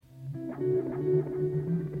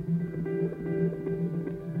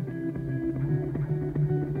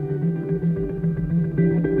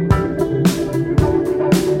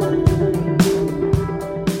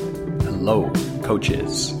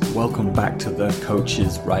coaches. Welcome back to the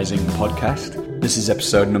Coaches Rising podcast. This is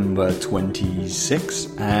episode number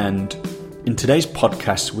 26, and in today's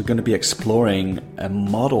podcast, we're going to be exploring a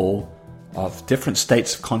model of different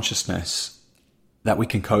states of consciousness that we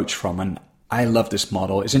can coach from. And I love this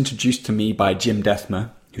model. It's introduced to me by Jim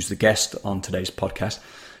Dethmer, who's the guest on today's podcast,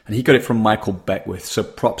 and he got it from Michael Beckwith. So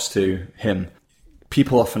props to him.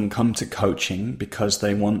 People often come to coaching because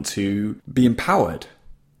they want to be empowered.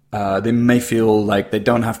 They may feel like they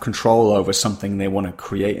don't have control over something they want to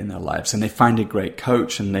create in their lives, and they find a great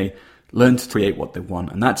coach and they learn to create what they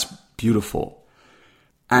want, and that's beautiful.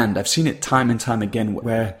 And I've seen it time and time again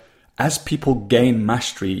where as people gain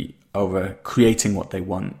mastery over creating what they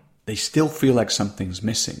want, they still feel like something's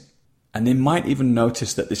missing. And they might even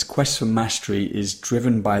notice that this quest for mastery is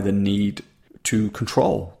driven by the need to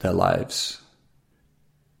control their lives.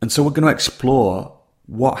 And so we're going to explore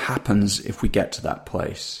what happens if we get to that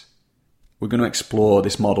place. We're going to explore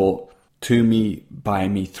this model, to me, by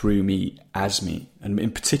me, through me, as me. And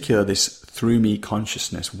in particular, this through me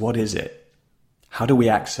consciousness. What is it? How do we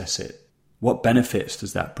access it? What benefits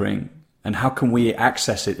does that bring? And how can we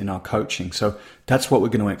access it in our coaching? So that's what we're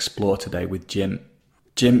going to explore today with Jim.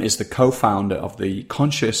 Jim is the co-founder of the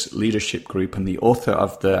Conscious Leadership Group and the author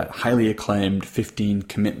of the highly acclaimed 15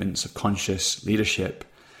 Commitments of Conscious Leadership.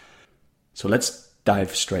 So let's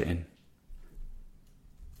dive straight in.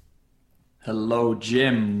 Hello,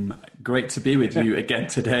 Jim. Great to be with you again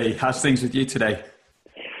today. How's things with you today?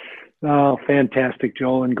 Oh, fantastic,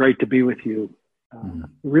 Joel, and great to be with you.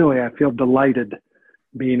 Really, I feel delighted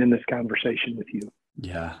being in this conversation with you.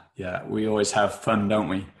 Yeah. We always have fun, don't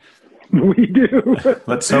we? We do.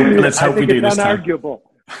 Let's hope we do this time. It's unarguable.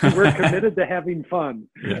 We're committed to having fun.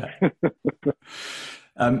 Yeah.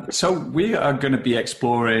 So we are going to be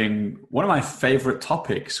exploring one of my favorite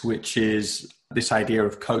topics, which is this idea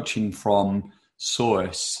of coaching from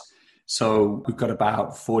source. So we've got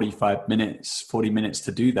about 40 minutes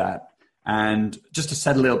to do that. And just to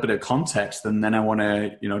set a little bit of context, and then I want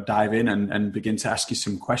to, dive in and begin to ask you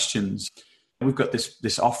some questions. We've got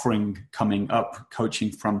this offering coming up,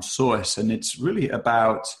 Coaching from Source, and it's really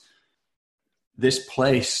about this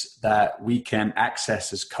place that we can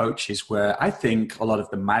access as coaches where I think a lot of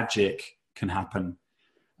the magic can happen.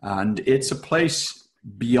 And it's a place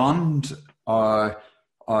beyond our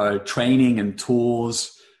training and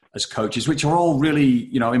tools as coaches, which are all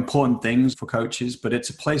really, important things for coaches, but it's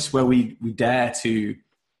a place where we dare to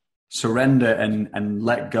surrender and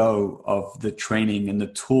let go of the training and the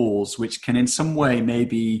tools, which can in some way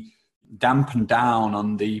maybe dampen down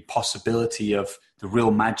on the possibility of the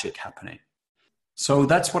real magic happening. So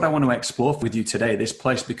that's what I want to explore with you today, this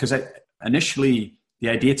place, because initially the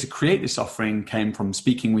idea to create this offering came from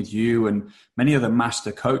speaking with you and many other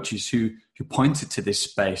master coaches who pointed to this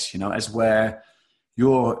space, as where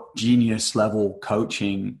your genius level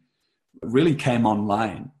coaching really came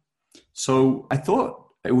online. So I thought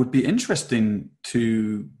it would be interesting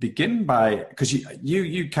to begin by, because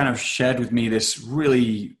you kind of shared with me this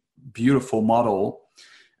really beautiful model.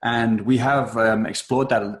 And we have explored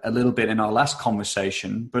that a little bit in our last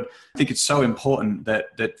conversation, but I think it's so important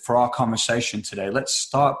that for our conversation today, let's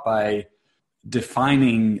start by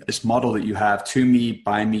defining this model that you have, to me,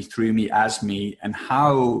 by me, through me, as me, and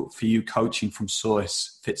how for you coaching from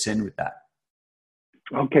source fits in with that.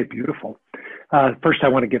 Okay, beautiful. First, I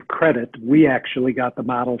want to give credit. We actually got the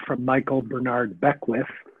model from Michael Bernard Beckwith,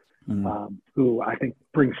 who I think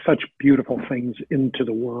brings such beautiful things into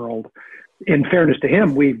the world. In fairness to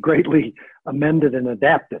him, we've greatly amended and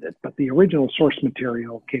adapted it, but the original source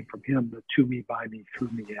material came from him, the to me, by me, through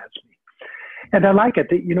me, as me. And I like it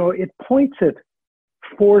that, it points at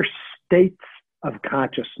 4 states of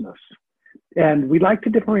consciousness. And we like to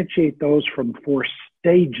differentiate those from 4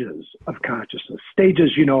 stages of consciousness.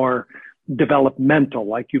 Stages, are developmental,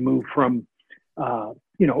 like you move from,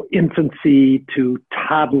 infancy to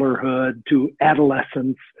toddlerhood to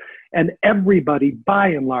adolescence. And everybody, by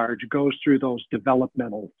and large, goes through those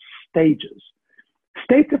developmental stages.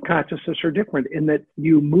 States of consciousness are different in that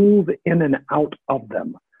you move in and out of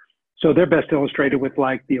them. So they're best illustrated with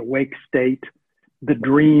like the awake state, the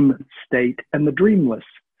dream state, and the dreamless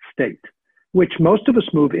state, which most of us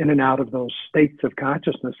move in and out of those states of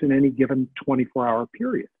consciousness in any given 24-hour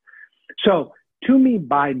period. So to me,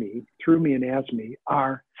 by me, through me, and as me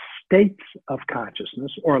are states of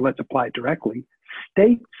consciousness, or let's apply it directly,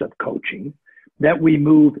 states of coaching that we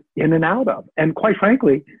move in and out of. And quite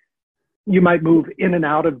frankly, you might move in and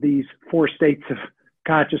out of these 4 states of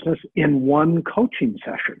consciousness in one coaching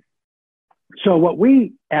session. So what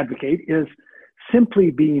we advocate is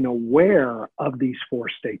simply being aware of these 4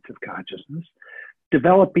 states of consciousness,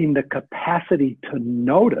 developing the capacity to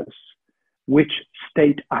notice which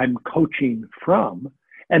state I'm coaching from.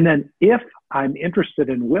 And then if I'm interested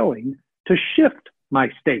and willing to shift my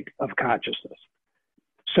state of consciousness.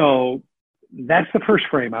 So that's the first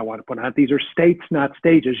frame I want to put on. These are states, not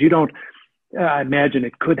stages. You don't, I imagine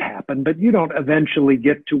it could happen, but you don't eventually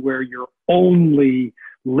get to where you're only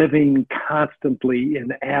living constantly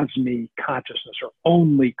in as-me consciousness or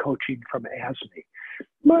only coaching from as-me.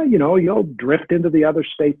 Well, you know, you'll drift into the other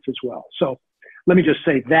states as well. So let me just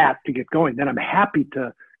say that to get going. Then I'm happy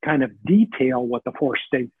to kind of detail what the 4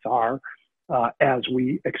 states are as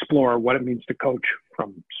we explore what it means to coach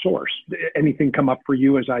from source. Anything come up for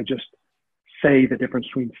you as I just say the difference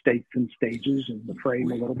between states and stages and the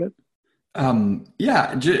frame a little bit?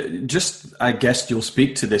 Yeah, just I guess you'll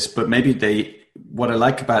speak to this, but maybe what I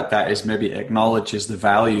like about that is maybe it acknowledges the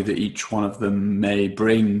value that each one of them may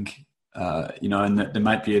bring, you know, and that there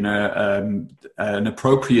might be an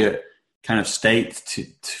appropriate kind of state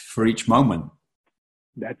for each moment.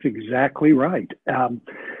 That's exactly right.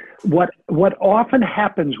 What often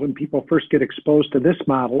happens when people first get exposed to this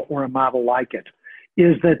model or a model like it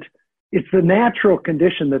is that it's the natural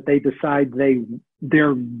condition that they decide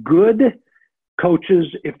they're good coaches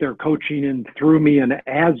if they're coaching in through me and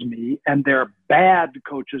as me, and they're bad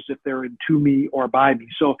coaches if they're in to me or by me.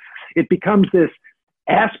 So it becomes this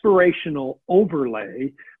aspirational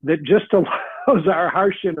overlay that just allows our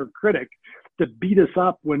harsh inner critic to beat us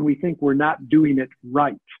up when we think we're not doing it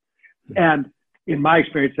right. And in my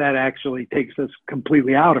experience, that actually takes us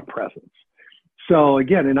completely out of presence. So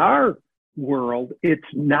again, in our world, it's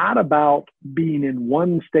not about being in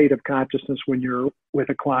one state of consciousness when you're with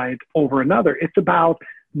a client over another. It's about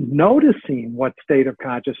noticing what state of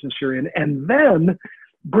consciousness you're in and then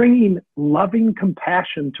bringing loving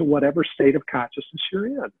compassion to whatever state of consciousness you're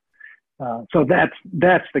in. So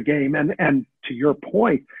that's the game. And to your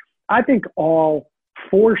point, I think all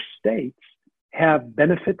 4 states have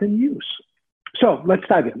benefit and use. So let's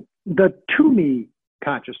dive in. The to me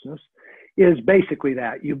consciousness is basically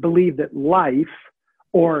that. You believe that life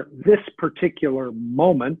or this particular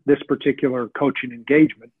moment, this particular coaching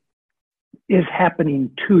engagement is happening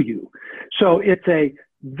to you. So it's a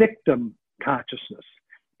victim consciousness.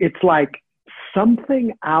 It's like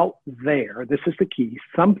something out there. This is the key.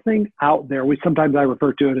 Something out there. Sometimes I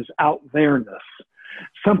refer to it as out there-ness.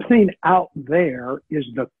 Something out there is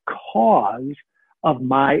the cause of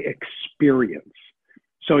my experience.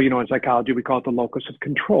 So, you know, in psychology, we call it the locus of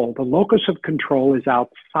control. The locus of control is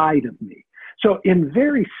outside of me. So in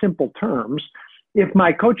very simple terms, if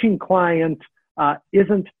my coaching client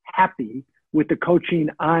isn't happy with the coaching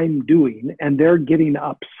I'm doing and they're getting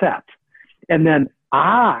upset, and then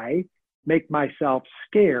I make myself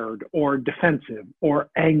scared or defensive or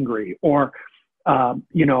angry or,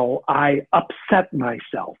 you know, I upset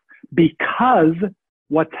myself because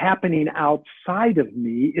what's happening outside of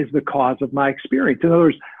me is the cause of my experience. In other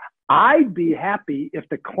words, I'd be happy if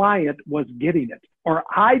the client was getting it, or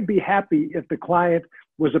I'd be happy if the client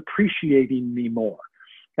was appreciating me more.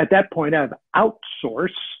 At that point, I've outsourced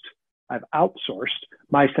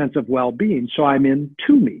my sense of well-being. So I'm in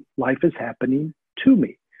to me. Life is happening to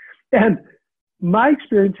me. And my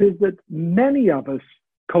experience is that many of us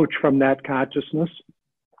coach from that consciousness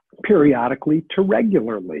periodically to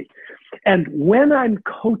regularly. And when I'm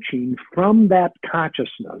coaching from that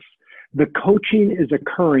consciousness, the coaching is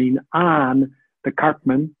occurring on the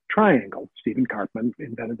Karpman triangle. Stephen Karpman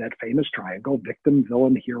invented that famous triangle: victim,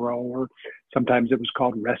 villain, hero, or sometimes it was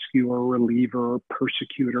called rescuer, reliever, or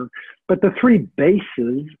persecutor. But the 3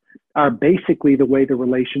 bases are basically the way the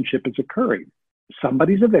relationship is occurring.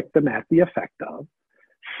 Somebody's a victim at the effect of,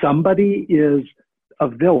 somebody is a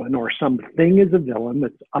villain or something is a villain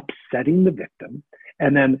that's upsetting the victim,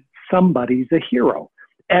 and then somebody's a hero.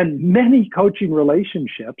 And many coaching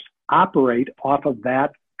relationships operate off of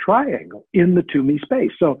that triangle in the to me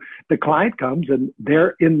space. So the client comes and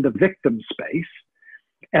they're in the victim space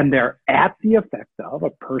and they're at the effect of a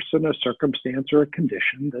person, a circumstance, or a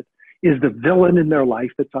condition that is the villain in their life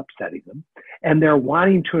that's upsetting them. And they're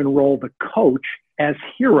wanting to enroll the coach as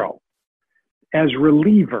hero, as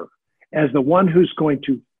reliever, as the one who's going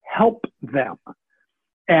to help them.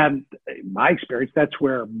 And in my experience, that's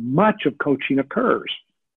where much of coaching occurs.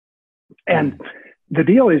 And the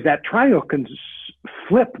deal is that triangle can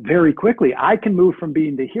flip very quickly. I can move from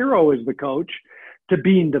being the hero as the coach to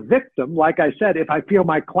being the victim. Like I said, if I feel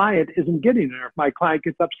my client isn't getting it, or if my client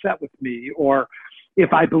gets upset with me, or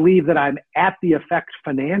if I believe that I'm at the effects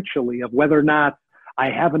financially of whether or not I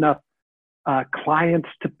have enough clients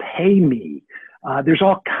to pay me. There's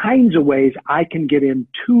all kinds of ways I can get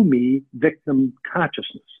into me victim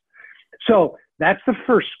consciousness. So That's the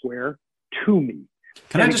first square, to me.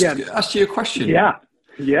 Can I just ask you a question? Yeah.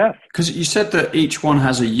 Yes. Because you said that each one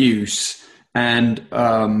has a use, and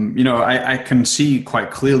I can see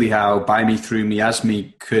quite clearly how by me, through me, as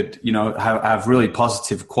me could have really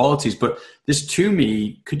positive qualities. But this to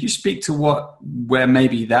me, could you speak to where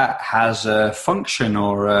maybe that has a function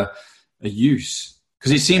or a use?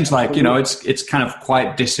 Because it seems like it's kind of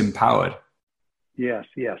quite disempowered. Yes.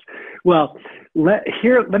 Well, let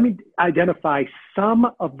me identify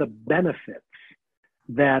some of the benefits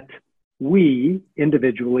that we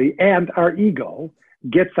individually and our ego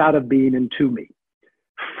gets out of being in to me.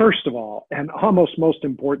 First of all, and almost most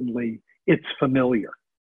importantly, it's familiar.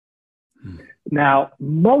 Now,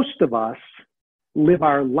 most of us live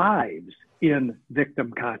our lives in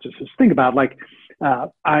victim consciousness. Think about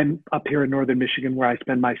I'm up here in northern Michigan where I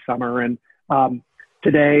spend my summer, and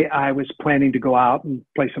today I was planning to go out and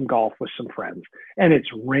play some golf with some friends, and it's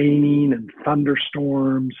raining and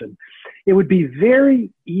thunderstorms, and it would be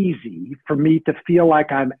very easy for me to feel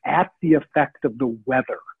like I'm at the effect of the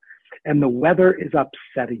weather, and the weather is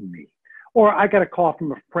upsetting me. Or I got a call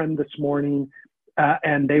from a friend this morning,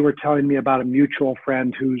 and they were telling me about a mutual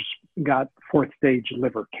friend who's got 4th stage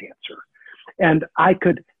liver cancer. And I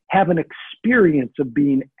could have an experience of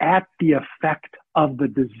being at the effect of the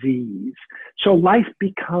disease. So life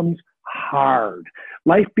becomes hard.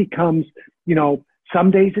 Life becomes,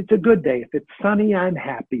 some days it's a good day. If it's sunny, I'm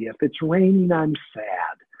happy. If it's raining, I'm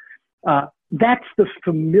sad. That's the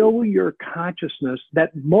familiar consciousness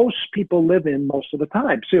that most people live in most of the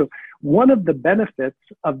time. So one of the benefits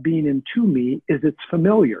of being in to me is it's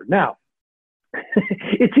familiar. Now,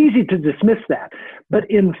 it's easy to dismiss that, but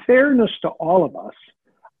in fairness to all of us,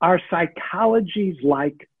 our psychology's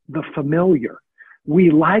like the familiar.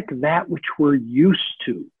 We like that which we're used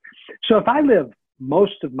to. So if I live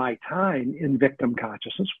most of my time in victim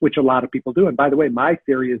consciousness, which a lot of people do, and by the way, my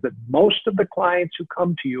theory is that most of the clients who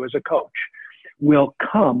come to you as a coach will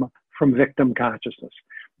come from victim consciousness.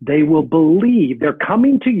 They will believe they're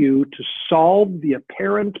coming to you to solve the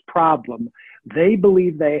apparent problem they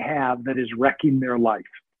believe they have that is wrecking their life.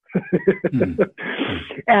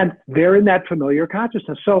 And they're in that familiar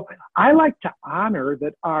consciousness. So I like to honor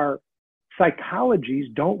that our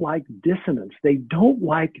psychologies don't like dissonance. They don't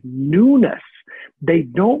like newness. They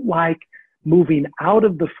don't like moving out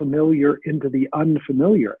of the familiar into the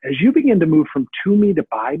unfamiliar. As you begin to move from to me to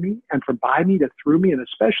by me, and from by me to through me, and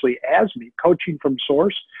especially as me, coaching from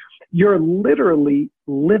source, you're literally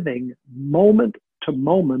living moment to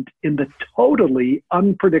moment in the totally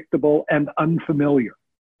unpredictable and unfamiliar,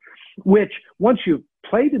 which once you've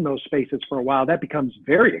played in those spaces for a while, that becomes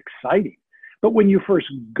very exciting. But when you first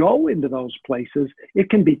go into those places,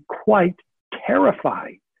 it can be quite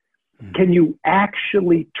terrifying. Can you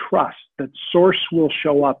actually trust that source will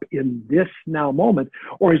show up in this now moment?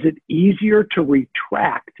 Or is it easier to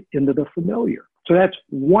retract into the familiar? So that's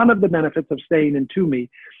one of the benefits of staying in to me.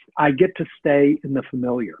 I get to stay in the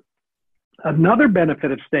familiar. Another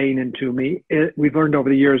benefit of staying in to me, we've learned over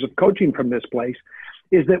the years of coaching from this place,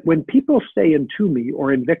 is that when people stay in to me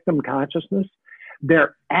or in victim consciousness,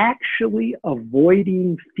 they're actually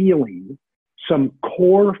avoiding feeling some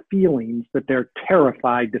core feelings that they're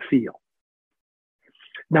terrified to feel.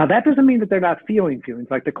 Now, that doesn't mean that they're not feeling feelings.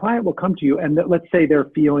 Like the client will come to you and let's say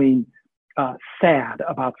they're feeling sad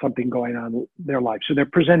about something going on in their life. So they're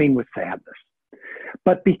presenting with sadness.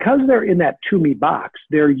 But because they're in that to me box,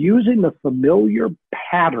 they're using the familiar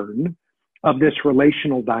pattern of this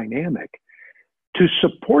relational dynamic to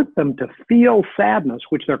support them to feel sadness,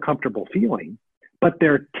 which they're comfortable feeling, but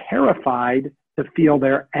they're terrified to feel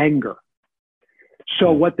their anger.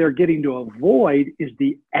 So what they're getting to avoid is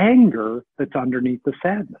the anger that's underneath the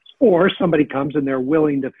sadness. Or somebody comes and they're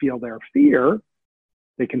willing to feel their fear.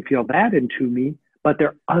 They can feel that in to me, but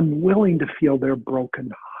they're unwilling to feel their broken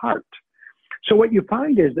heart. So what you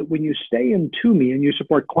find is that when you stay in to me and you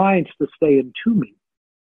support clients to stay in to me,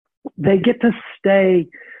 they get to stay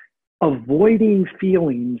avoiding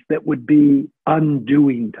feelings that would be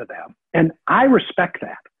undoing to them. And I respect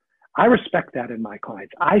that. I respect that in my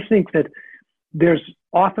clients. I think that there's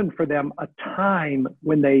often for them a time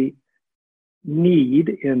when they need,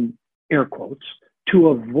 in air quotes, to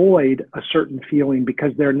avoid a certain feeling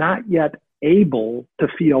because they're not yet able to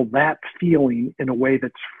feel that feeling in a way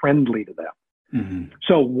that's friendly to them. Mm-hmm.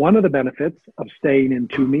 So one of the benefits of staying in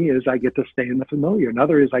to me is I get to stay in the familiar.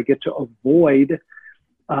 Another is I get to avoid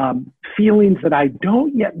feelings that I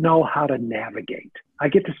don't yet know how to navigate. I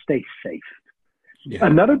get to stay safe. Yeah.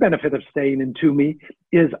 Another benefit of staying in to me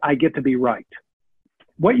is I get to be right.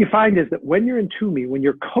 What you find is that when you're in to me, when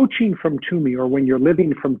you're coaching from to me, or when you're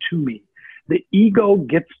living from to me, The ego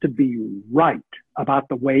gets to be right about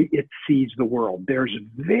the way it sees the world.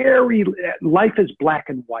 Life is black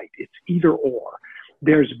and white. It's either or.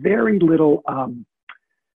 There's very little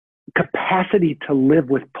capacity to live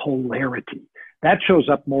with polarity. That shows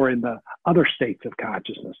up more in the other states of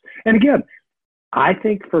consciousness. And again, I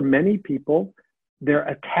think for many people, their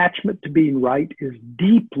attachment to being right is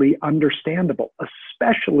deeply understandable,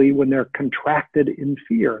 especially when they're contracted in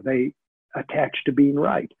fear. They attach to being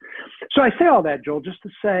right. So I say all that, Joel, just to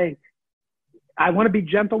say, I want to be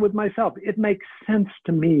gentle with myself. It makes sense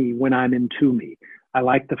to me when I'm into me. I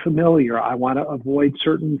like the familiar. I want to avoid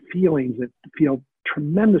certain feelings that feel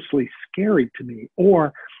tremendously scary to me,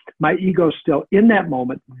 or my ego's still in that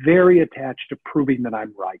moment very attached to proving that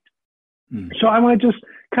I'm right. So I want to just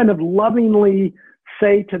kind of lovingly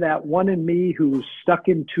say to that one in me who's stuck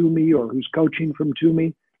into me or who's coaching from to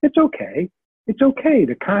me, it's okay. It's okay.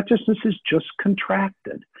 The consciousness is just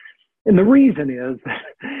contracted. And the reason is that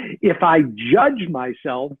if I judge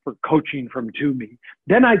myself for coaching from to me,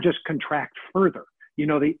 then I just contract further. You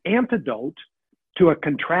know, the antidote to a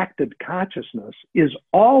contracted consciousness is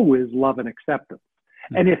always love and acceptance.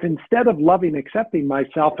 And if instead of loving, accepting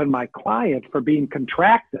myself and my client for being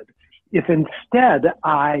contracted, if instead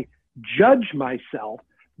I judge myself,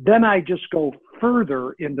 then I just go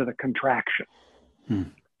further into the contraction.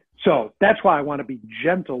 So that's why I want to be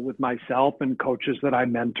gentle with myself and coaches that I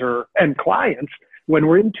mentor and clients when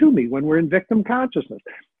we're in to me, when we're in victim consciousness.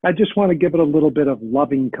 I just want to give it a little bit of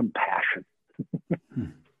loving compassion.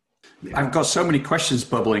 I've got so many questions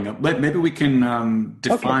bubbling up. Maybe we can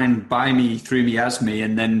define by me, through me, as me,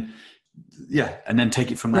 and then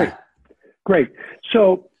take it from there. Great.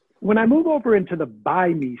 So when I move over into the by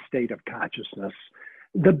me state of consciousness,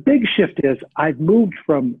 the big shift is I've moved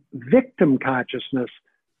from victim consciousness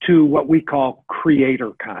to what we call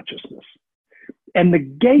creator consciousness. And the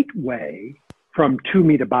gateway from to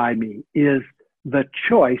me to by me is the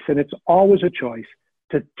choice, and it's always a choice,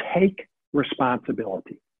 to take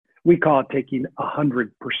responsibility. We call it taking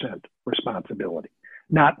 100% responsibility.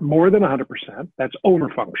 Not more than 100%, that's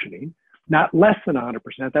overfunctioning. Not less than 100%,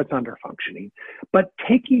 that's underfunctioning. But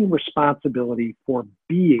taking responsibility for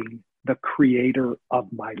being the creator of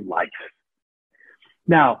my life.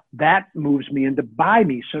 Now, that moves me into by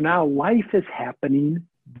me. So now life is happening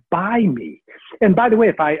by me. And by the way,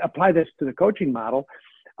 if I apply this to the coaching model,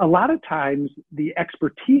 a lot of times the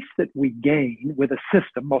expertise that we gain with a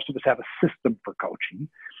system, most of us have a system for coaching,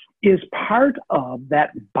 is part of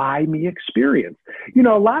that by me experience. You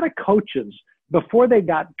know, a lot of coaches, before they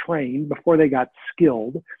got trained, before they got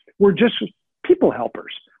skilled, were just people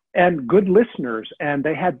helpers and good listeners, and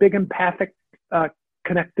they had big empathic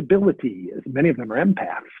connectability. Many of them are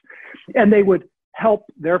empaths, and they would help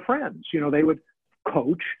their friends. You know, they would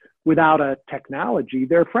coach without a technology,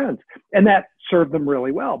 their friends, and that served them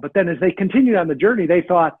really well. But then as they continued on the journey, they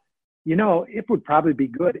thought, you know, it would probably be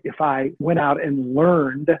good if I went out and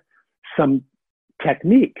learned some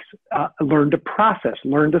techniques, learned a process,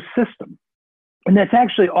 learned a system. And that's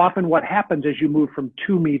actually often what happens as you move from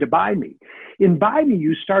to me to by me. In by me,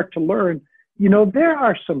 you start to learn, you know, there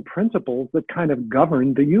are some principles that kind of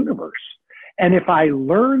govern the universe. And if I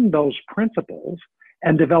learn those principles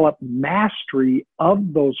and develop mastery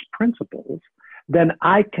of those principles, then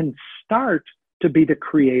I can start to be the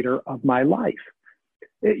creator of my life.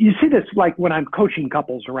 You see this like when I'm coaching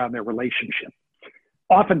couples around their relationship.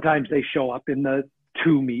 Oftentimes they show up in the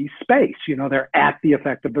to me space. You know, they're at the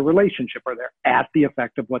effect of the relationship, or they're at the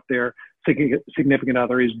effect of what their significant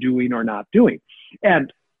other is doing or not doing.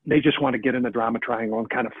 And they just want to get in the drama triangle and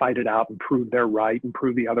kind of fight it out and prove they're right and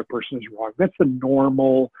prove the other person is wrong. That's the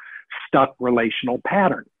normal stuck relational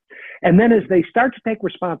pattern. And then as they start to take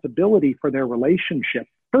responsibility for their relationship,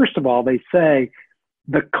 first of all, they say,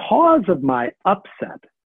 the cause of my upset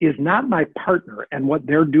is not my partner and what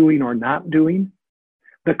they're doing or not doing.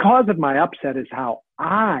 The cause of my upset is how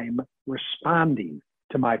I'm responding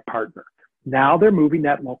to my partner. Now they're moving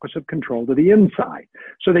that locus of control to the inside.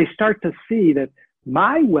 So they start to see that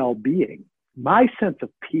my well-being, my sense of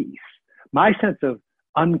peace, my sense of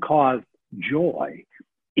uncaused joy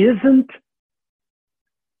isn't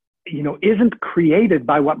created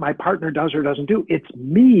by what my partner does or doesn't do. It's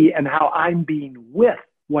me and how I'm being with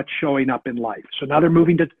what's showing up in life. So now they're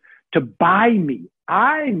moving to by me.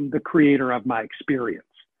 I'm the creator of my experience.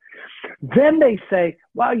 Then they say,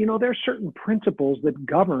 well, you know, there's certain principles that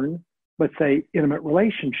govern, let's say, intimate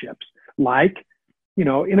relationships. Like, you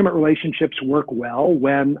know, intimate relationships work well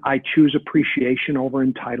when I choose appreciation over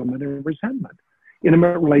entitlement and resentment.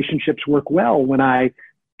 Intimate relationships work well when I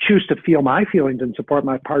choose to feel my feelings and support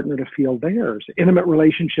my partner to feel theirs. Intimate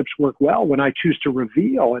relationships work well when I choose to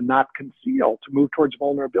reveal and not conceal, to move towards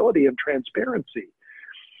vulnerability and transparency.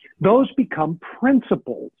 Those become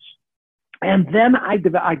principles. And then I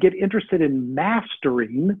get interested in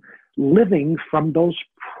mastering living from those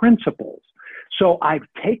principles. So I've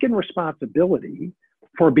taken responsibility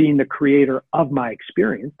for being the creator of my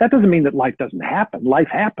experience. That doesn't mean that life doesn't happen. Life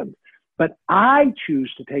happens. But I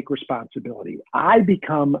choose to take responsibility. I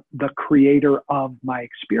become the creator of my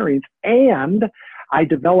experience, and I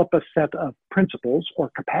develop a set of principles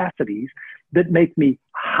or capacities that make me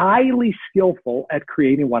highly skillful at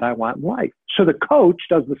creating what I want in life. So the coach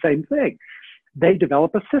does the same thing. They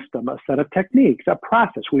develop a system, a set of techniques, a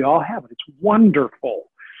process. We all have it. It's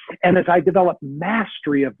wonderful. And as I develop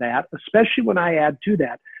mastery of that, especially when I add to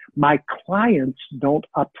that, my clients don't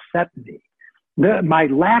upset me. My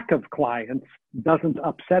lack of clients doesn't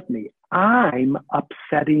upset me. I'm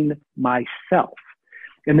upsetting myself.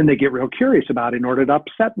 And then they get real curious about it. In order to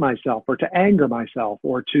upset myself or to anger myself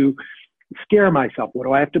or to scare myself, what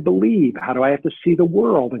do I have to believe? How do I have to see the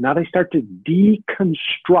world? And now they start to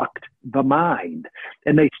deconstruct the mind,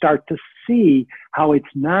 and they start to see how it's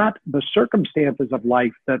not the circumstances of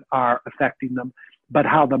life that are affecting them, but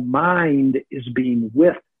how the mind is being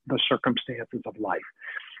with the circumstances of life.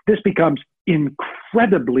 This becomes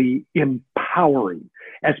incredibly empowering.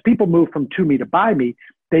 As people move from to me to by me,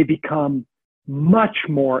 they become much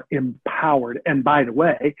more empowered. And by the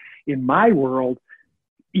way, in my world,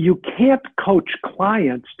 you can't coach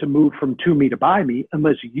clients to move from to me to by me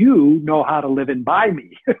unless you know how to live in by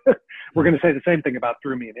me. We're going to say the same thing about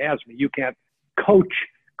through me and as me. You can't coach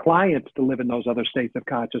clients to live in those other states of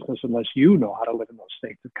consciousness unless you know how to live in those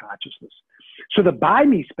states of consciousness. So the by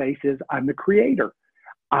me space is I'm the creator.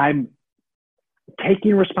 I'm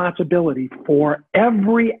taking responsibility for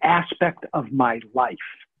every aspect of my life.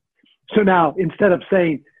 So now, instead of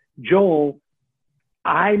saying, Joel,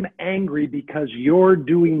 I'm angry because you're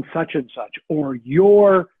doing such and such, or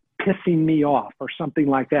you're pissing me off, or something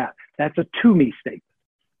like that, that's a to me statement.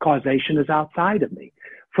 Causation is outside of me.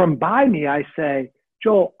 From by me, I say,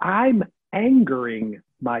 Joel, I'm angering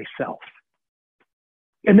myself.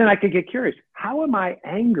 And then I could get curious. How am I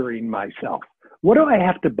angering myself? What do I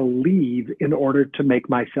have to believe in order to make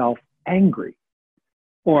myself angry?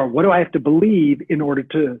 Or what do I have to believe in order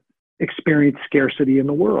to experience scarcity in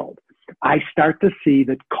the world? I start to see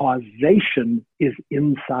that causation is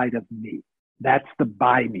inside of me. That's the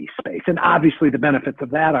by me space. And obviously the benefits of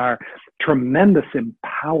that are tremendous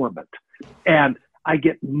empowerment. And I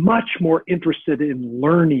get much more interested in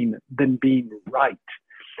learning than being right.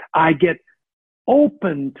 I get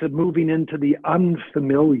open to moving into the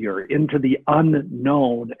unfamiliar, into the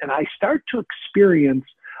unknown. And I start to experience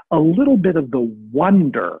a little bit of the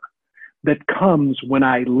wonder that comes when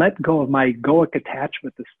I let go of my egoic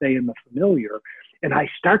attachment to stay in the familiar. And I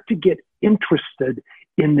start to get interested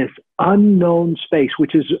in this unknown space,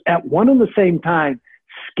 which is at one and the same time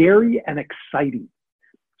scary and exciting.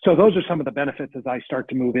 So those are some of the benefits as I start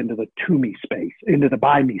to move into the to me space, into the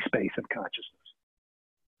by me space of consciousness.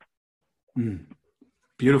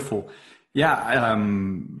 Beautiful. Yeah.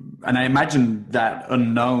 And I imagine that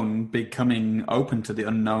unknown, becoming open to the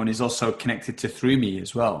unknown, is also connected to through me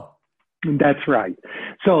as well. That's right.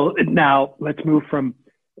 So now let's move from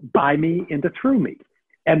by me into through me.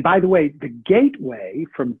 And by the way, the gateway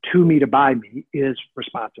from to me to by me is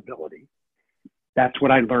responsibility. That's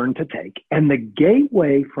what I learned to take. And the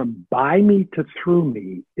gateway from by me to through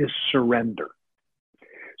me is surrender.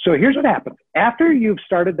 So here's what happens. After you've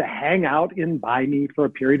started to hang out in by me for a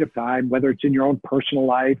period of time, whether it's in your own personal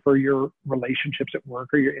life or your relationships at work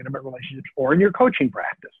or your intimate relationships or in your coaching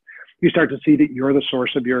practice, you start to see that you're the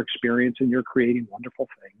source of your experience and you're creating wonderful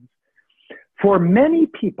things. For many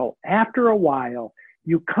people, after a while,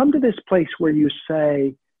 you come to this place where you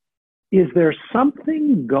say, is there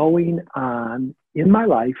something going on in my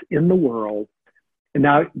life, in the world? And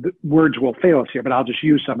now the words will fail us here, but I'll just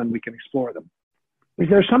use some and we can explore them. Is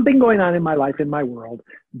there something going on in my life, in my world,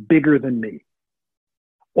 bigger than me,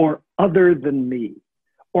 or other than me,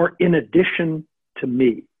 or in addition to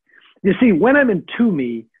me? You see, when I'm in to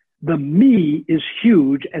me, the me is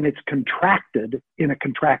huge and it's contracted in a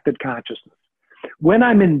contracted consciousness. When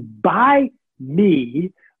I'm in by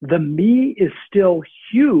me, the me is still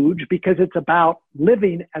huge because it's about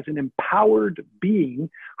living as an empowered being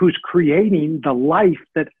who's creating the life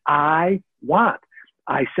that I want.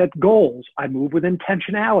 I set goals. I move with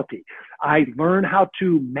intentionality. I learn how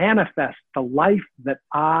to manifest the life that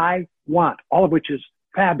I want, all of which is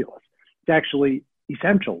fabulous. It's actually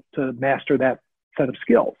essential to master that set of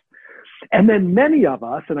skills. And then many of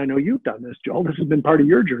us, and I know you've done this, Joel, this has been part of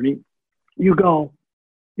your journey, you go,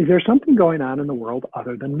 is there something going on in the world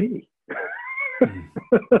other than me?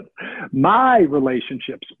 My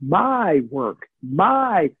relationships, my work,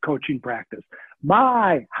 my coaching practice,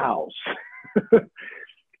 my house.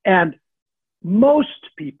 And most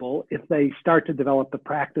people, if they start to develop the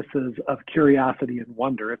practices of curiosity and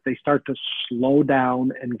wonder, if they start to slow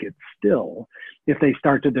down and get still, if they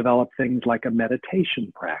start to develop things like a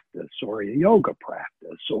meditation practice or a yoga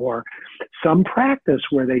practice or some practice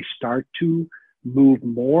where they start to move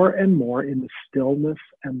more and more into stillness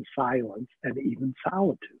and silence and even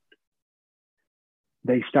solitude,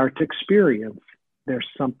 they start to experience there's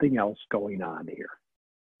something else going on here.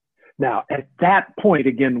 Now, at that point,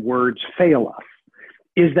 again, words fail us.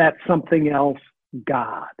 Is that something else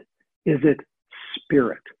God? Is it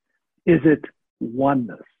spirit? Is it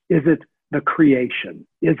oneness? Is it the creation?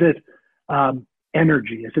 Is it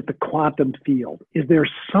energy? Is it the quantum field? Is there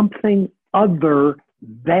something other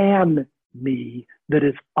than me that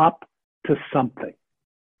is up to something?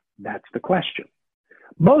 That's the question.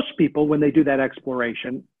 Most people, when they do that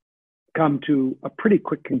exploration, come to a pretty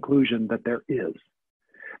quick conclusion that there is.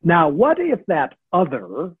 Now, what if that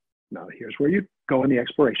other, now here's where you go in the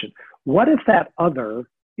exploration. What if that other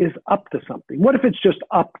is up to something? What if it's just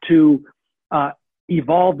up to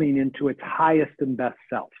evolving into its highest and best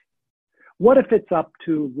self? What if it's up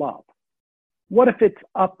to love? What if it's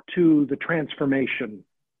up to the transformation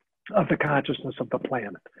of the consciousness of the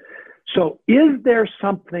planet? So is there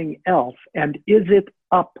something else, and is it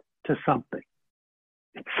up to something?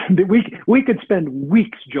 We could spend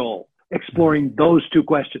weeks, Joel, exploring those two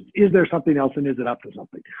questions. Is there something else, and is it up to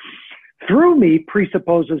something? Through me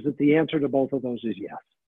presupposes that the answer to both of those is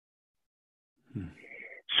yes.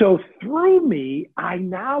 So through me, I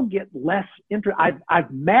now get less interest.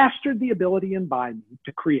 I've mastered the ability in by me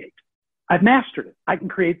to create. I've mastered it. I can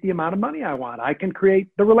create the amount of money I want. I can create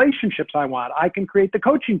the relationships I want. I can create the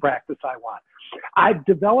coaching practice I want. I've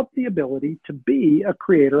developed the ability to be a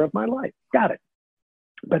creator of my life. Got it.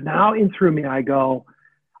 But now in through me, I go,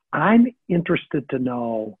 I'm interested to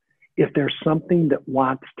know if there's something that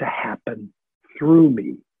wants to happen through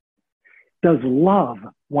me. Does love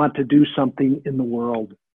want to do something in the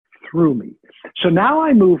world through me? So now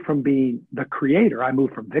I move from being the creator. I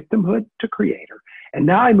move from victimhood to creator. And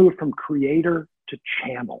now I move from creator to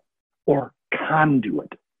channel or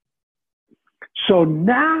conduit. So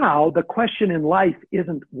now the question in life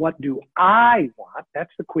isn't what do I want?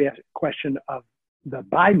 That's the question of the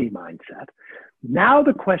by me mindset. Now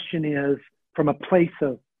the question is from a place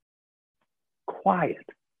of quiet.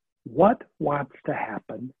 What wants to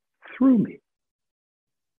happen through me?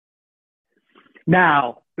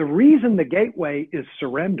 Now, the reason the gateway is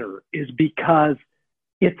surrender is because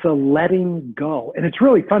it's a letting go. And it's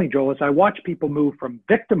really funny, Joel, as I watch people move from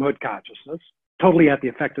victimhood consciousness, totally at the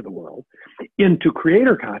effect of the world, into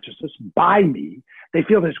creator consciousness by me, they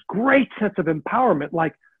feel this great sense of empowerment,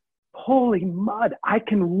 like, holy mud, I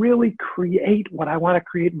can really create what I want to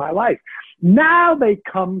create in my life. Now they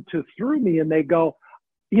come to through me and they go,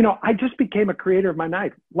 you know, I just became a creator of my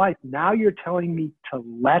life. Now you're telling me to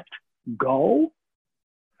let go?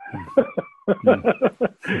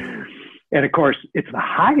 And of course, it's the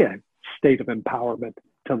highest state of empowerment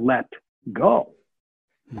to let go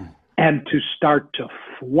and to start to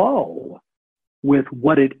flow with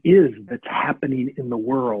what it is that's happening in the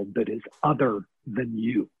world that is other than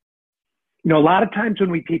you. You know, a lot of times when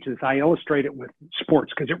we teach this, I illustrate it with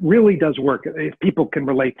sports because it really does work. If people can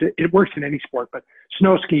relate to it, it works in any sport, but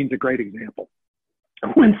snow skiing is a great example.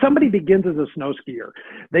 When somebody begins as a snow skier,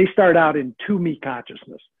 they start out in to-me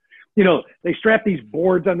consciousness. You know, they strap these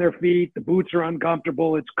boards on their feet. The boots are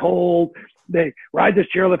uncomfortable. It's cold. They ride this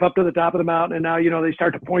chairlift up to the top of the mountain. And now, you know, they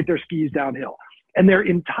start to point their skis downhill. And their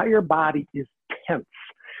entire body is tense.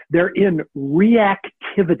 They're in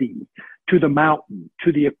reactivity to the mountain,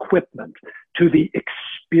 to the equipment, to the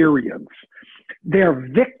experience. They're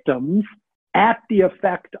victims at the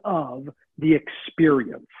effect of the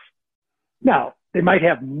experience. Now, they might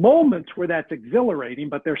have moments where that's exhilarating,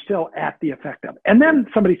 but they're still at the effect of it. And then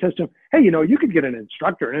somebody says to them, hey, you know, you could get an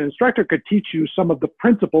instructor. And an instructor could teach you some of the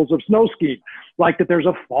principles of snow skiing, like that there's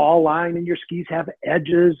a fall line and your skis have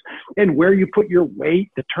edges and where you put your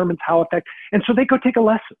weight determines how effective. And so they go take a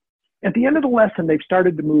lesson. At the end of the lesson, they've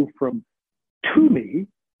started to move from to me,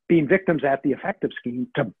 being victims at the effect of skiing,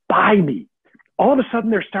 to by me. All of a sudden,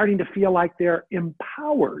 they're starting to feel like they're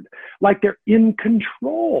empowered, like they're in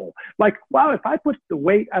control. Like, wow, if I put the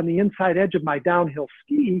weight on the inside edge of my downhill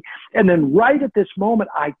ski, and then right at this moment,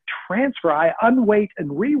 I transfer, I unweight and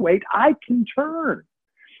reweight, I can turn.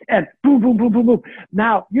 And boom, boom, boom, boom, boom.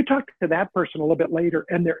 Now, you talk to that person a little bit later,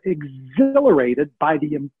 and they're exhilarated by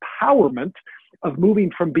the empowerment of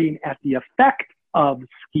moving from being at the effect of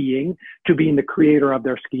skiing to being the creator of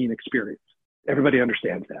their skiing experience. Everybody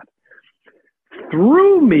understands that.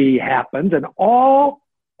 Through me happens, and all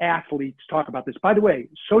athletes talk about this. By the way,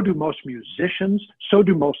 so do most musicians, so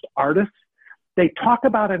do most artists. They talk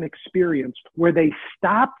about an experience where they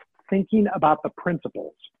stopped thinking about the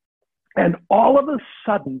principles. And all of a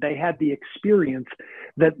sudden, they had the experience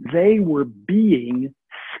that they were being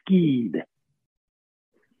skied.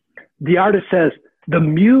 The artist says, the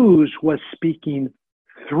muse was speaking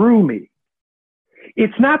through me.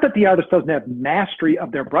 It's not that the artist doesn't have mastery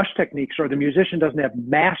of their brush techniques or the musician doesn't have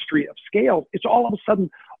mastery of scales. It's all of a sudden,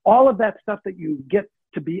 all of that stuff that you get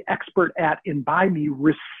to be expert at in By Me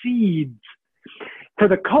recedes. For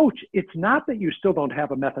the coach, it's not that you still don't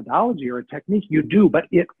have a methodology or a technique. You do, but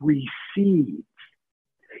it recedes.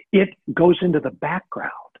 It goes into the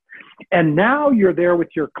background. And now you're there with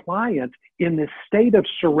your client in this state of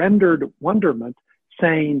surrendered wonderment,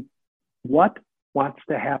 saying, what wants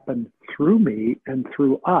to happen through me and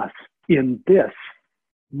through us in this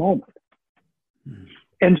moment? Mm.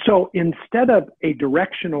 And so instead of a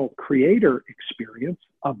directional creator experience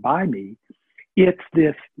of By Me, it's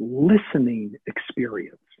this listening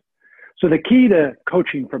experience. So the key to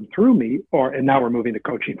coaching from through me, and now we're moving to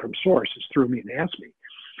coaching from source, is through me and ask me.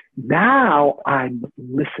 Now I'm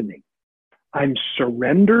listening. I'm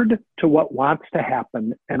surrendered to what wants to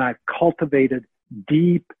happen, and I've cultivated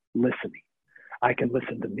deep listening. I can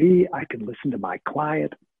listen to me, I can listen to my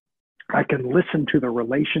client, I can listen to the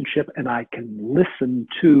relationship, and I can listen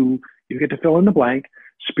to, you get to fill in the blank,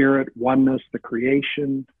 spirit, oneness, the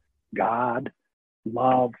creation, God,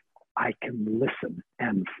 love. I can listen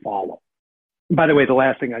and follow. By the way, the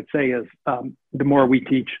last thing I'd say is the more we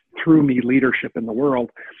teach through me leadership in the world,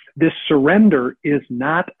 this surrender is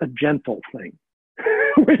not a gentle thing.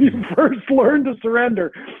 When you first learn to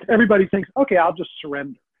surrender, everybody thinks, okay, I'll just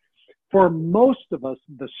surrender. For most of us,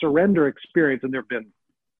 the surrender experience, and there have been,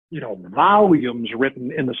 volumes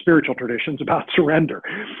written in the spiritual traditions about surrender.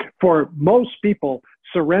 For most people,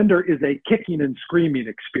 surrender is a kicking and screaming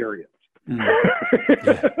experience. Mm.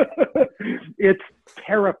 Yeah. It's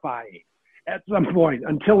terrifying at some point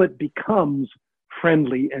until it becomes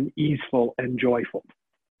friendly and easeful and joyful.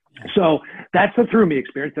 So that's the through me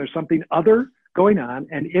experience. There's something other going on,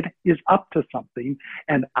 and it is up to something,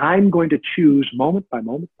 and I'm going to choose moment by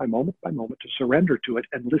moment by moment by moment to surrender to it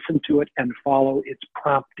and listen to it and follow its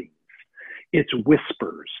promptings, its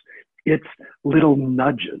whispers, its little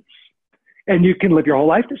nudges. And you can live your whole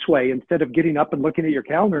life this way instead of getting up and looking at your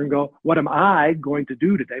calendar and go, what am I going to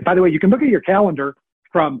do today? By the way, you can look at your calendar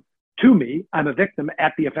from to me, I'm a victim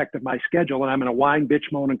at the effect of my schedule, and I'm going to whine,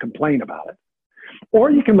 bitch, moan, and complain about it. Or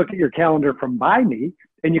you can look at your calendar from by me,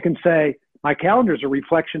 and you can say, my calendar is a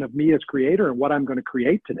reflection of me as creator and what I'm going to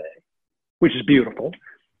create today, which is beautiful.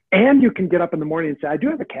 And you can get up in the morning and say, I do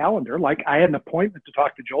have a calendar. Like I had an appointment to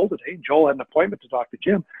talk to Joel today. Joel had an appointment to talk to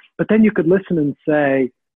Jim. But then you could listen and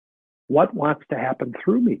say, what wants to happen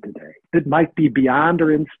through me today that might be beyond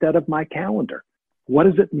or instead of my calendar? What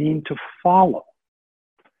does it mean to follow?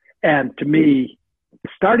 And to me,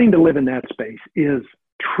 starting to live in that space is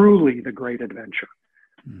truly the great adventure.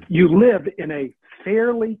 You live in a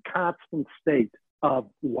fairly constant state of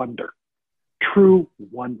wonder, true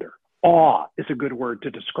wonder. Awe is a good word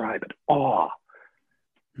to describe it, awe.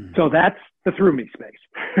 So that's the through me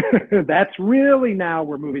space. That's really now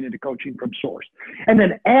we're moving into coaching from source. And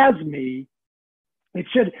then as me, it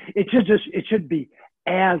should be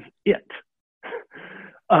as it.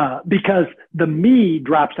 Because the me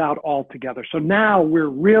drops out altogether. So now we're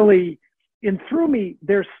really, in through me,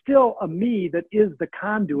 there's still a me that is the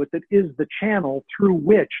conduit, that is the channel through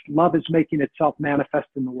which love is making itself manifest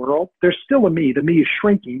in the world. There's still a me. The me is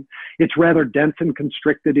shrinking. It's rather dense and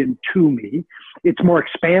constricted into me. It's more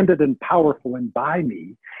expanded and powerful in by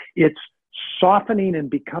me. It's softening and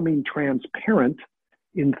becoming transparent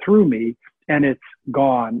in through me, and it's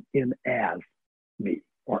gone in as me.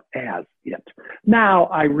 Or as it. Now,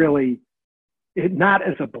 not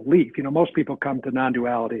as a belief. Most people come to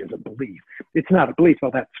non-duality as a belief. It's not a belief.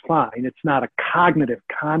 Well, that's fine. It's not a cognitive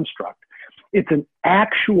construct. It's an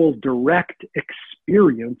actual direct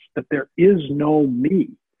experience that there is no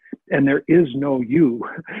me and there is no you.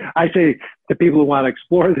 I say to people who want to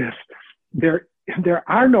explore this, there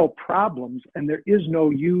are no problems and there is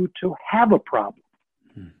no you to have a problem.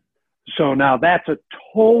 So now that's a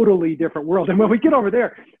totally different world. And when we get over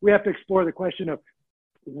there, we have to explore the question of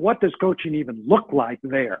what does coaching even look like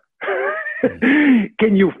there?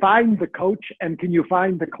 Can you find the coach and can you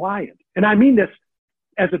find the client? And I mean this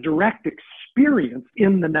as a direct experience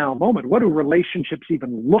in the now moment. What do relationships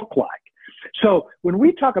even look like? So when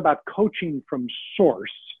we talk about coaching from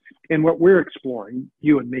source, and what we're exploring,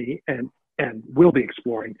 you and me, and will be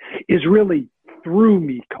exploring, is really through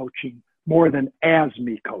me coaching more than as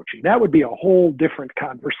me coaching. That would be a whole different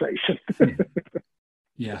conversation.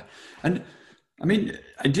 Yeah. And I mean,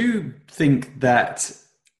 I do think that,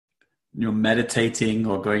 you know, meditating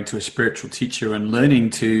or going to a spiritual teacher and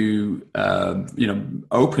learning to,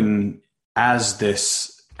 open as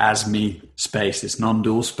me space, this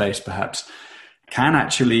non-dual space perhaps, can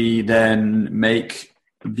actually then make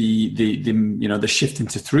the shift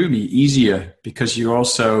into through me easier, because you're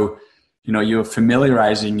also, you're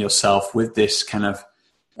familiarizing yourself with this kind of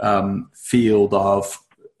field of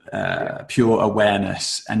pure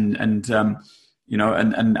awareness, and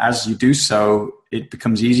as you do so, it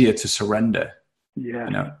becomes easier to surrender.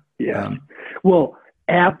 Yeah. Well,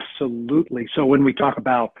 absolutely. So when we talk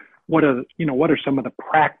about what are some of the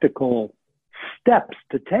practical steps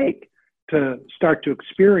to take to start to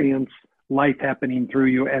experience life happening through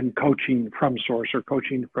you and coaching from source or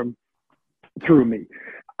coaching from through me,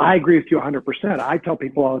 I agree with you 100%. I tell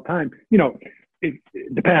people all the time,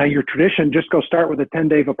 depending on your tradition, just go start with a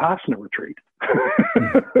 10-day Vipassana retreat.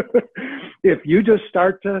 If you just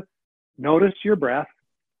start to notice your breath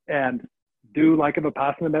and do like a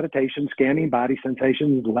Vipassana meditation, scanning body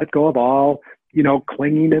sensations, let go of all,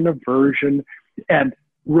 clinging and aversion, and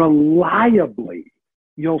reliably,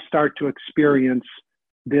 you'll start to experience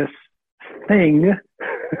this thing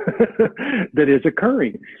that is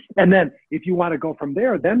occurring. And then if you want to go from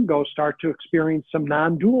there, then go start to experience some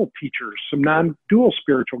non-dual teachers, some non-dual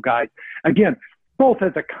spiritual guides. Again, both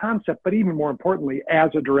as a concept, but even more importantly,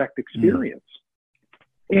 as a direct experience.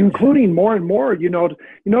 Including more and more, you notice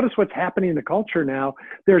what's happening in the culture now.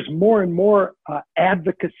 There's more and more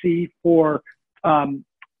advocacy for,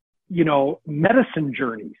 medicine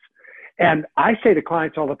journeys. And I say to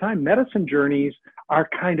clients all the time, medicine journeys are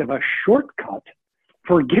kind of a shortcut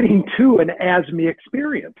for getting to an as-me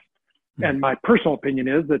experience. And my personal opinion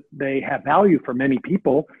is that they have value for many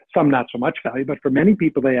people, some not so much value, but for many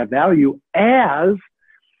people, they have value as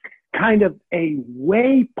kind of a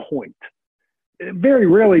waypoint. Very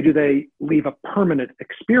rarely do they leave a permanent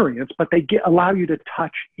experience, but they allow you to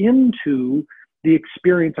touch into the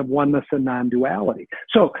experience of oneness and non-duality.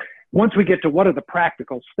 So once we get to what are the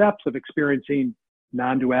practical steps of experiencing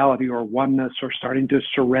non-duality or oneness or starting to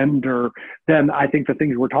surrender, then I think the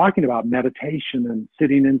things we're talking about, meditation and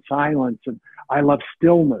sitting in silence, and I love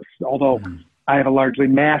stillness, although I have a largely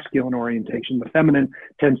masculine orientation. The feminine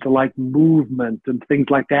tends to like movement and things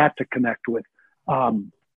like that to connect with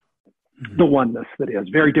the oneness that is.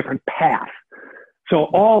 Very different path. So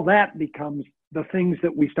all that becomes the things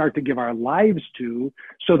that we start to give our lives to,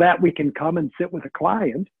 so that we can come and sit with a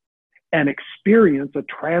client and experience a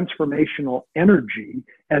transformational energy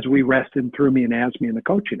as we rest in through me and as me in the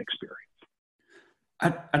coaching experience.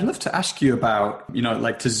 I'd love to ask you about,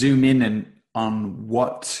 to zoom in on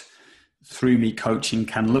what through me coaching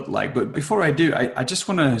can look like. But before I do, I just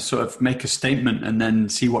want to sort of make a statement and then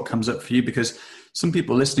see what comes up for you, because some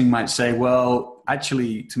people listening might say, well,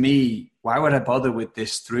 actually, to me, why would I bother with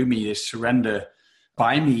this through me, this surrender?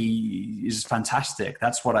 By me is fantastic.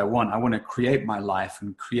 That's what I want. I want to create my life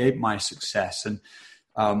and create my success. And,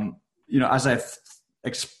 as I've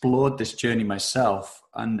explored this journey myself,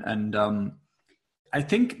 and I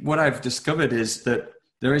think what I've discovered is that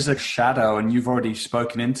there is a shadow, and you've already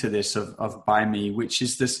spoken into this of by me, which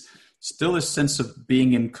is this sense of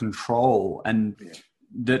being in control, and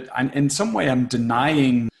that in some way I'm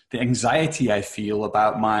denying the anxiety I feel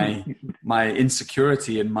about my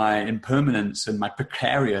insecurity and my impermanence and my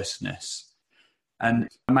precariousness. And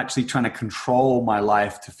I'm actually trying to control my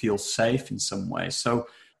life to feel safe in some way. So,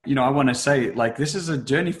 I want to say, this is a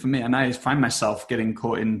journey for me, and I find myself getting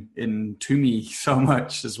caught in to me so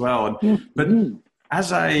much as well. But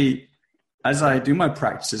as I do my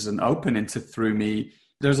practices and open into through me,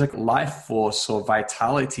 there's a life force or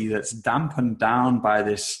vitality that's dampened down by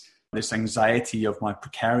this anxiety of my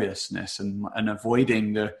precariousness and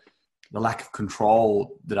avoiding the lack of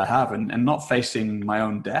control that I have, and not facing my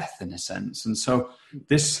own death in a sense. And so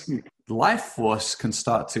this life force can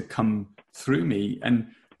start to come through me, and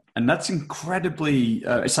that's incredibly,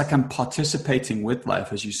 it's like I'm participating with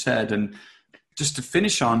life, as you said. And just to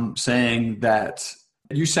finish on saying that,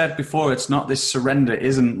 you said before, it's not, this surrender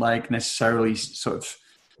isn't necessarily sort of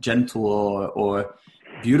gentle or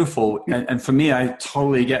beautiful. And for me, I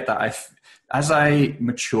totally get that. As I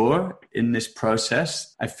mature in this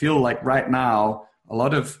process, I feel like right now, a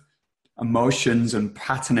lot of emotions and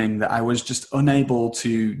patterning that I was just unable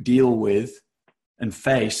to deal with and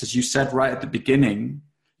face, as you said right at the beginning,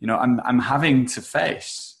 I'm having to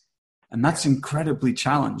face, and that's incredibly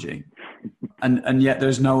challenging. And yet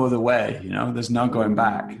there's no other way, there's no going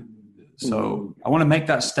back. So I want to make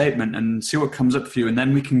that statement and see what comes up for you. And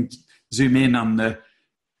then we can zoom in on the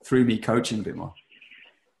Through Me coaching a bit more.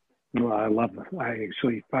 Well, I love it. I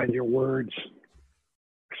actually find your words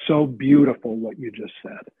so beautiful, what you just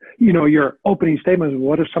said. Your opening statement is,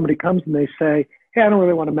 what if somebody comes and they say, hey, I don't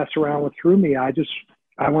really want to mess around with Through Me. I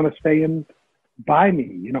want to stay in by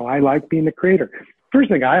me. I like being the creator. First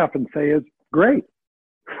thing I often say is, great.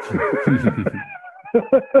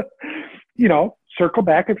 Circle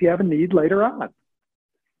back if you have a need later on.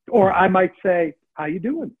 Or I might say, how you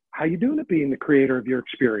doing? How you doing at being the creator of your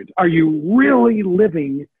experience? Are you really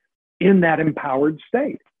living in that empowered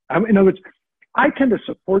state? In other words, I tend to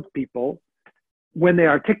support people when they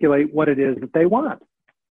articulate what it is that they want.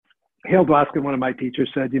 Hale Dwoskin, one of my teachers,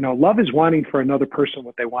 said, love is wanting for another person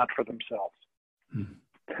what they want for themselves.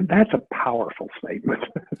 That's a powerful statement.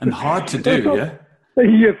 And hard to do, yeah?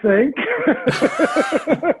 You think?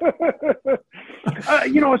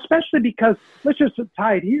 Especially because, let's just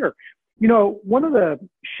tie it here. One of the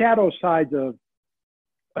shadow sides of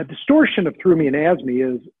a distortion of Through Me and As Me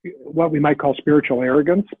is what we might call spiritual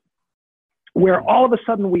arrogance, where all of a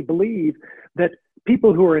sudden we believe that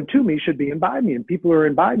people who are in To Me should be in By Me, and people who are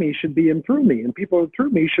in By Me should be in Through Me, and people who are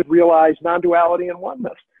Through Me should realize non-duality and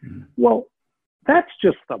oneness. Well, that's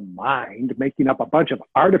just the mind making up a bunch of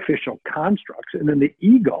artificial constructs, and then the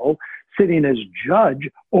ego sitting as judge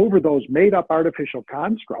over those made-up artificial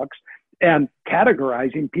constructs and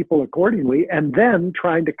categorizing people accordingly, and then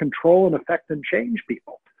trying to control and affect and change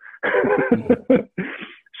people.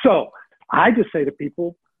 So I just say to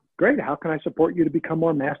people, great, how can I support you to become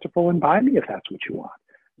more masterful and By Me if that's what you want?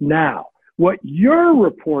 Now, what you're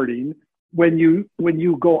reporting when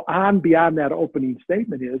you go on beyond that opening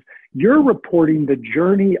statement is you're reporting the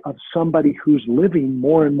journey of somebody who's living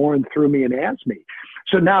more and more in Through Me and As Me.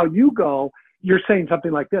 So now you're saying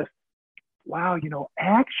something like this: wow,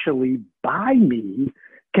 actually By Me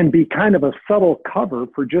can be kind of a subtle cover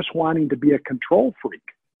for just wanting to be a control freak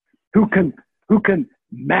who can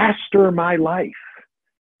master my life.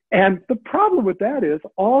 And the problem with that is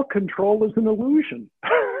all control is an illusion.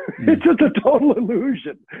 It's just a total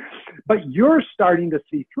illusion. But you're starting to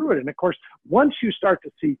see through it. And of course, once you start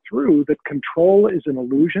to see through that control is an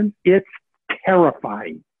illusion, it's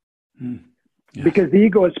terrifying. Yes. Because the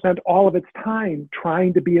ego has spent all of its time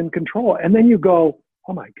trying to be in control. And then you go,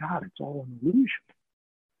 oh my God, it's all an illusion.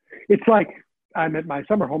 It's like, I'm at my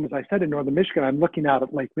summer home, as I said, in northern Michigan. I'm looking out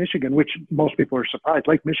at Lake Michigan, which most people are surprised.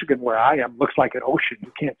 Lake Michigan, where I am, looks like an ocean.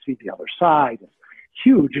 You can't see the other side. It's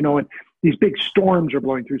huge, and these big storms are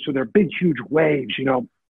blowing through, so they're big, huge waves,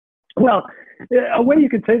 Well, a way you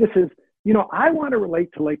could say this is, I want to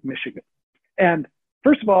relate to Lake Michigan. And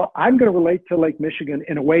first of all, I'm going to relate to Lake Michigan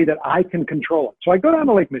in a way that I can control it. So I go down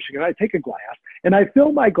to Lake Michigan, I take a glass, and I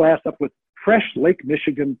fill my glass up with fresh Lake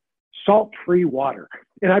Michigan salt-free water.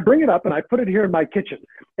 And I bring it up and I put it here in my kitchen.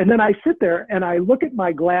 And then I sit there and I look at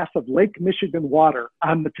my glass of Lake Michigan water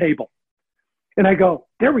on the table. And I go,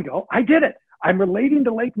 there we go. I did it. I'm relating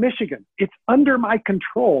to Lake Michigan. It's under my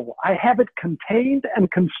control. I have it contained and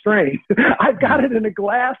constrained. I've got it in a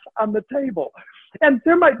glass on the table. And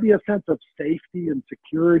there might be a sense of safety and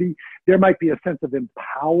security. There might be a sense of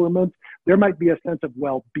empowerment. There might be a sense of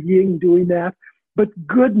well-being doing that. But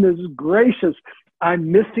goodness gracious,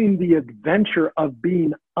 I'm missing the adventure of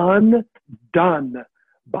being undone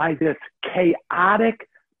by this chaotic,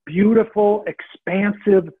 beautiful,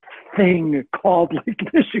 expansive thing called Lake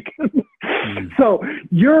Michigan. So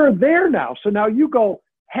you're there now. So now you go,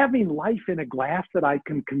 having life in a glass that I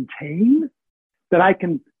can contain, that I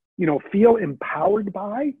can, feel empowered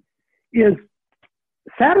by, is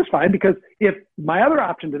satisfying, because if my other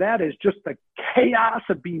option to that is just the chaos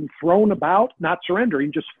of being thrown about, not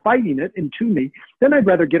surrendering, just fighting it into me, then I'd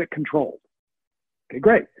rather get it controlled. Okay,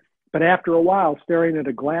 great. But after a while, staring at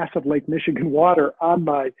a glass of Lake Michigan water on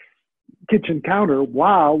my kitchen counter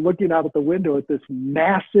while looking out at the window at this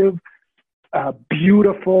massive,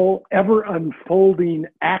 beautiful, ever unfolding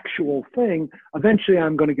actual thing, eventually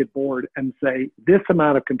I'm going to get bored and say, this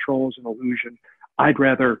amount of control is an illusion. I'd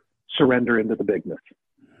rather surrender into the bigness.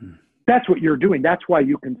 That's what you're doing. That's why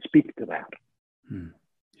you can speak to that.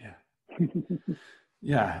 Yeah.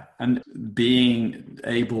 Yeah. And being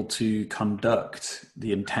able to conduct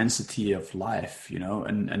the intensity of life,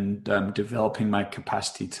 and developing my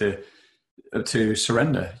capacity to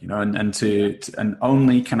surrender, and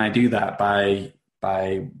only can I do that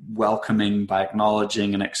by welcoming, by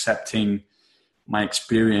acknowledging and accepting my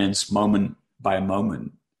experience moment by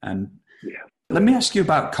moment. And Let me ask you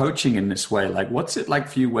about coaching in this way. Like, what's it like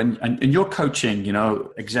for you when, and you're coaching,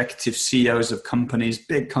 executive CEOs of companies,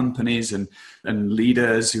 big companies and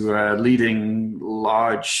leaders who are leading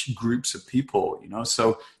large groups of people,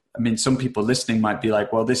 So, I mean, some people listening might be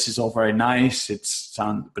like, well, this is all very nice.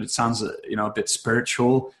 But it sounds, a bit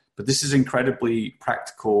spiritual, but this is incredibly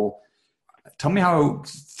practical. Tell me how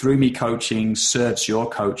Through Me coaching serves your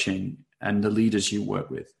coaching and the leaders you work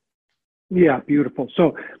with. Yeah, beautiful.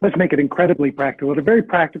 So let's make it incredibly practical. At a very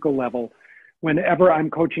practical level, whenever I'm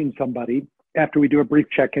coaching somebody, after we do a brief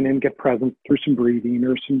check-in and get present through some breathing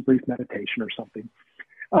or some brief meditation or something,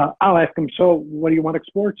 I'll ask them, so what do you want to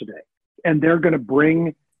explore today? And they're going to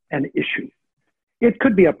bring an issue. It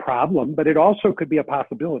could be a problem, but it also could be a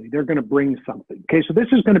possibility. They're going to bring something. Okay, so this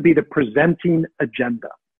is going to be the presenting agenda.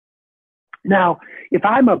 Now, if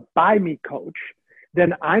I'm a by me coach,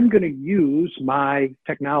 then I'm going to use my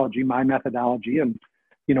technology, my methodology. And,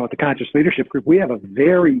 at the Conscious Leadership Group, we have a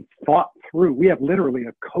very thought through, we have literally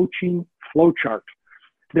a coaching flow chart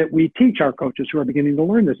that we teach our coaches who are beginning to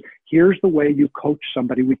learn this. Here's the way you coach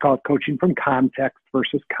somebody. We call it coaching from context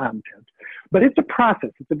versus content. But it's a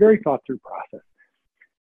process. It's a very thought through process.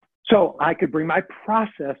 So I could bring my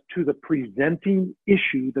process to the presenting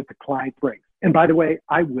issue that the client brings. And by the way,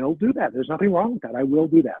 I will do that. There's nothing wrong with that. I will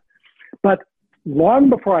do that. But long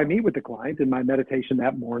before I meet with the client in my meditation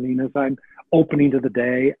that morning, as I'm opening to the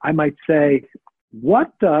day, I might say,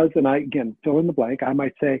 and I, again, fill in the blank, I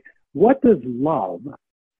might say, what does love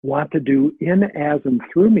want to do in, as, and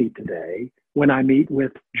through me today when I meet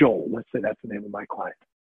with Joel? Let's say that's the name of my client.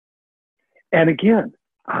 And again,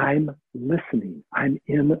 I'm listening. I'm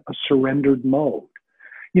in a surrendered mode.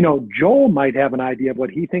 Joel might have an idea of what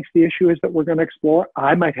he thinks the issue is that we're going to explore.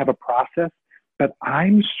 I might have a process, but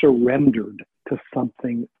I'm surrendered to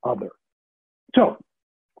something other. So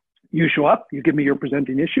you show up, you give me your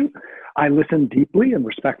presenting issue. I listen deeply and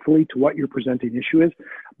respectfully to what your presenting issue is.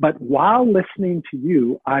 But while listening to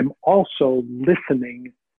you, I'm also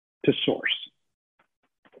listening to source.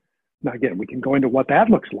 Now, again, we can go into what that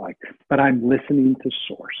looks like, but I'm listening to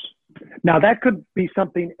source. Now, that could be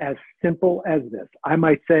something as simple as this. I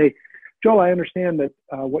might say, Joel, I understand that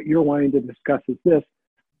what you're wanting to discuss is this.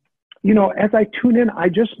 As I tune in, I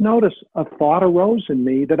just noticed a thought arose in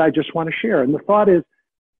me that I just want to share. And the thought is,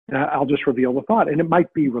 I'll just reveal the thought. And it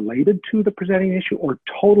might be related to the presenting issue or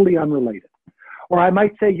totally unrelated. Or I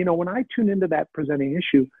might say, when I tune into that presenting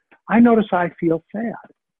issue, I notice I feel sad.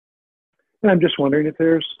 And I'm just wondering if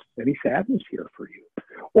there's any sadness here for you.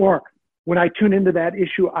 Or when I tune into that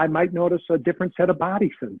issue, I might notice a different set of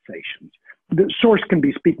body sensations. The source can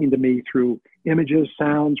be speaking to me through images,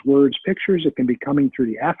 sounds, words, pictures. It can be coming through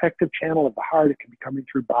the affective channel of the heart. It can be coming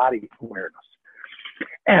through body awareness.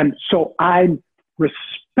 And so I'm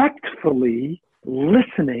respectfully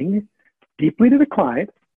listening deeply to the client,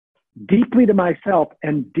 deeply to myself,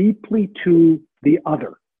 and deeply to the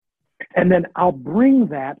other. And then I'll bring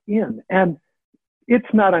that in. And it's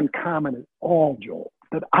not uncommon at all, Joel,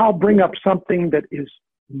 that I'll bring up something that is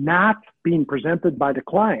not being presented by the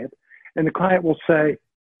client. And the client will say,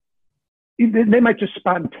 they might just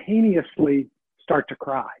spontaneously start to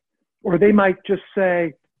cry. Or they might just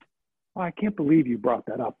say, oh, I can't believe you brought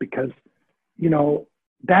that up because,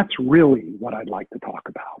 that's really what I'd like to talk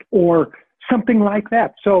about. Or something like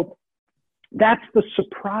that. So that's the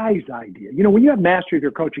surprise idea. When you have mastery of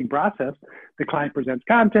your coaching process, the client presents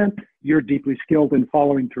content, you're deeply skilled in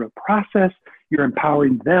following through a process, you're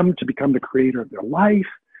empowering them to become the creator of their life.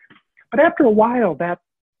 But after a while, that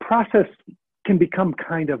process can become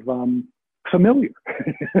kind of familiar.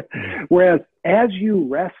 Whereas as you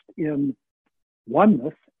rest in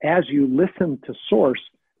oneness, as you listen to source,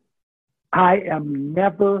 I am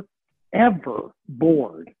never, ever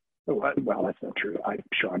bored. Well, that's not true. I'm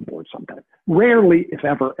sure I'm bored sometimes. Rarely, if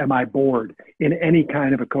ever, am I bored in any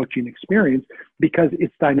kind of a coaching experience because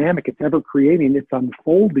it's dynamic, it's ever creating, it's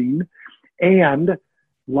unfolding, and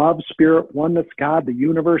love, spirit, oneness, God, the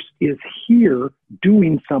universe is here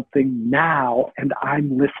doing something now, and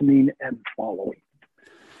I'm listening and following.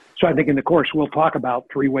 So I think in the course, we'll talk about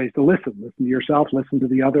 3 ways to listen. Listen to yourself, listen to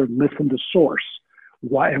the other, listen to source.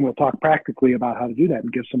 And we'll talk practically about how to do that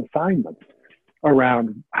and give some assignments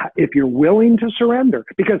around if you're willing to surrender.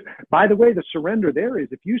 Because, by the way, the surrender there is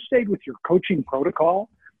if you stayed with your coaching protocol,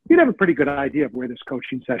 you'd have a pretty good idea of where this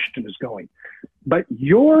coaching session is going. But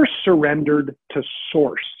you're surrendered to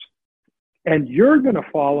source, and you're going to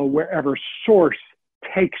follow wherever source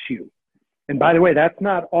takes you. And by the way, that's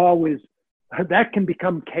not always, that can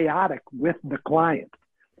become chaotic with the client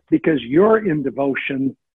because you're in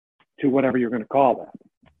devotion to whatever you're going to call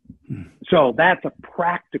that. So that's a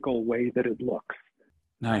practical way that it looks.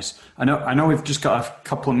 Nice. I know we've just got a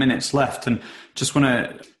couple of minutes left, and just want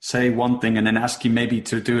to say one thing and then ask you maybe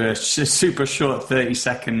to do a super short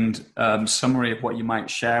 30-second summary of what you might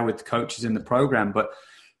share with coaches in the program. But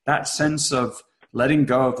that sense of letting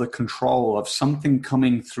go of the control of something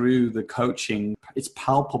coming through the coaching, it's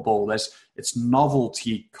palpable. It's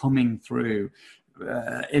novelty coming through,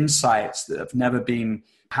 insights that have never been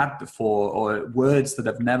had before, or words that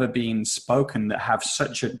have never been spoken that have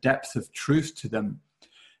such a depth of truth to them.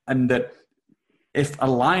 And that, if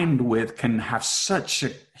aligned with, can have such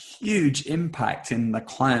a huge impact in the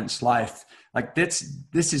client's life. Like this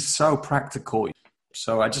is so practical.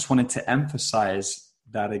 So I just wanted to emphasize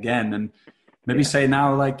that again, and maybe say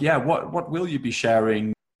now, like, what will you be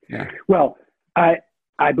sharing? Yeah. Well,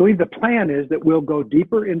 I believe the plan is that we'll go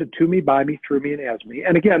deeper into to me, by me, through me, and as me.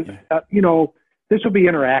 And again, this will be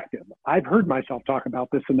interactive. I've heard myself talk about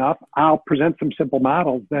this enough. I'll present some simple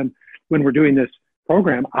models. Then when we're doing this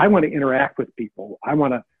program, I want to interact with people. I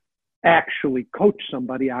want to actually coach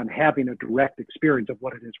somebody on having a direct experience of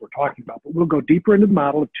what it is we're talking about. But we'll go deeper into the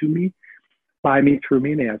model of to me, by me, through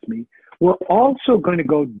me, and as me. We're also going to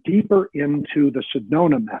go deeper into the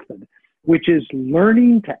Sedona method, which is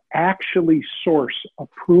learning to actually source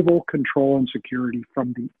approval, control, and security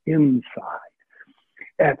from the inside.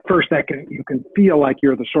 At first, you can feel like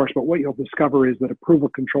you're the source, but what you'll discover is that approval,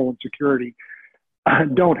 control, and security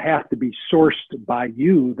don't have to be sourced by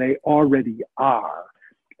you. They already are.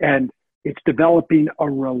 And it's developing a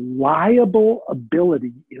reliable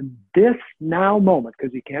ability in this now moment,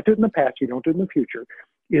 because you can't do it in the past, you don't do it in the future,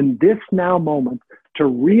 in this now moment, to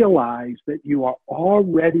realize that you are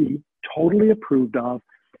already totally approved of,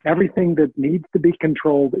 everything that needs to be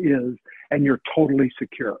controlled is, and you're totally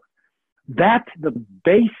secure. That's the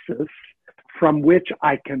basis from which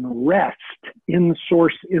I can rest in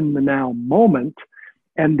source in the now moment,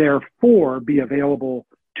 and therefore be available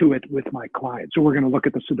to it with my client. So we're going to look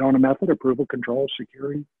at the Sedona method: approval, control,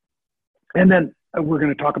 security. And then we're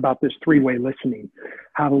going to talk about this three-way listening: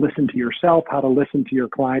 how to listen to yourself, how to listen to your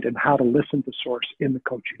client, and how to listen to source in the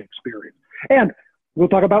coaching experience. And we'll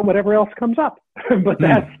talk about whatever else comes up, but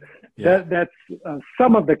that's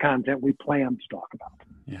some of the content we plan to talk about.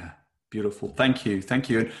 Yeah. Beautiful. Thank you.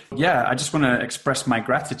 And I just want to express my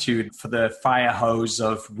gratitude for the fire hose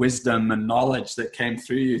of wisdom and knowledge that came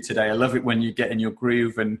through you today. I love it when you get in your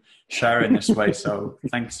groove and share in this way. So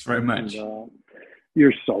thanks very much. And,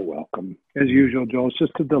 you're so welcome. As usual, Joe, it's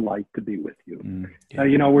just a delight to be with you.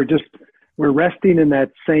 We're resting in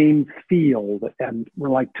that same field, and we're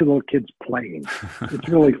like two little kids playing. It's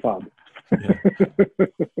really fun.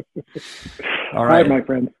 All right, my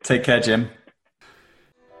friend. Take care, Jim.